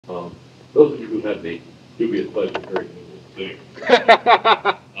Those of you who had the dubious pleasure of hearing me sing,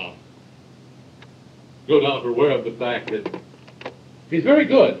 no doubt are aware of the fact that he's very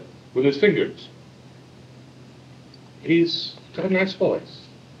good with his fingers. He's got a nice voice.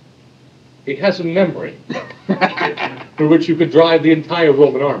 He has a memory for which you could drive the entire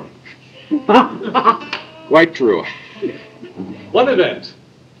Roman army. Quite true. One event,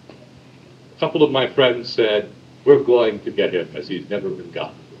 a couple of my friends said, we're going to get him as he's never been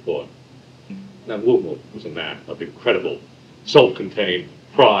gotten before. Now, Moonwulf was a man of incredible self-contained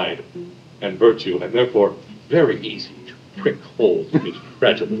pride and virtue, and therefore very easy to prick holes in his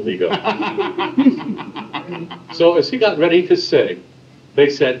fragile little ego. So as he got ready to sing,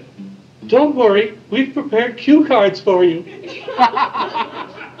 they said, don't worry, we've prepared cue cards for you.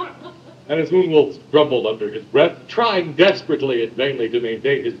 And as Moonwulf grumbled under his breath, trying desperately and vainly to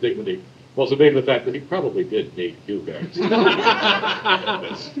maintain his dignity, while surveying the fact that he probably did need cue cards.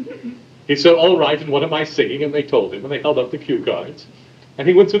 He said, all right, and what am I singing? And they told him, and they held up the cue cards. And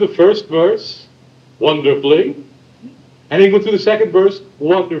he went through the first verse wonderfully. And he went through the second verse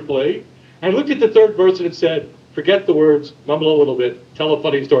wonderfully. And looked at the third verse and it said, forget the words, mumble a little bit, tell a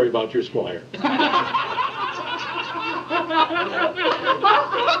funny story about your squire.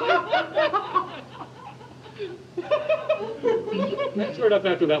 Sure enough,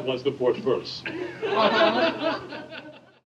 after that was the fourth verse.